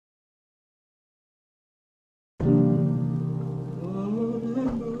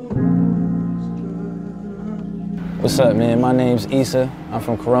What's up, man? My name's ISA. I'm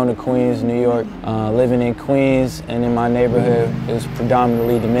from Corona, Queens, New York. Living in Queens and in my neighborhood is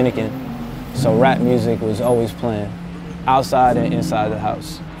predominantly Dominican. So rap music was always playing, outside and inside the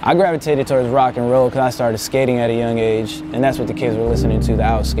house. I gravitated towards rock and roll because I started skating at a young age, and that's what the kids were listening to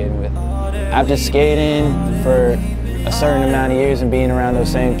that I was skating with. After skating for a certain amount of years and being around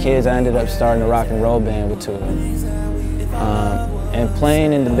those same kids, I ended up starting a rock and roll band with two of them. And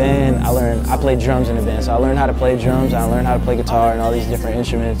playing in the band, I played drums in the band. So I learned how to play drums, I learned how to play guitar and all these different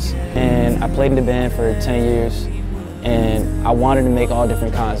instruments. And I played in the band for 10 years. And I wanted to make all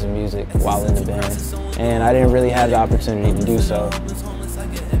different kinds of music while in the band. And I didn't really have the opportunity to do so.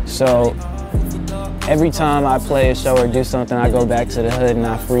 So every time I play a show or do something, I go back to the hood and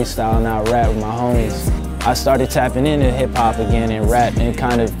I freestyle and I rap with my homies. I started tapping into hip hop again and rap and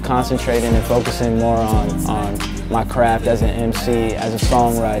kind of concentrating and focusing more on my craft as an MC, as a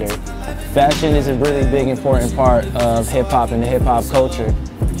songwriter. Fashion is a really big, important part of hip hop and the hip hop culture.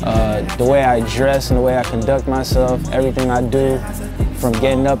 The way I dress and the way I conduct myself, everything I do, from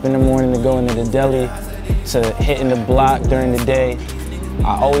getting up in the morning to going to the deli to hitting the block during the day,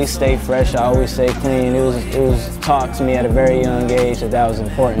 I always stay fresh, I always stay clean. It was taught to me at a very young age that was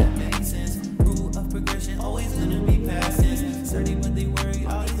important.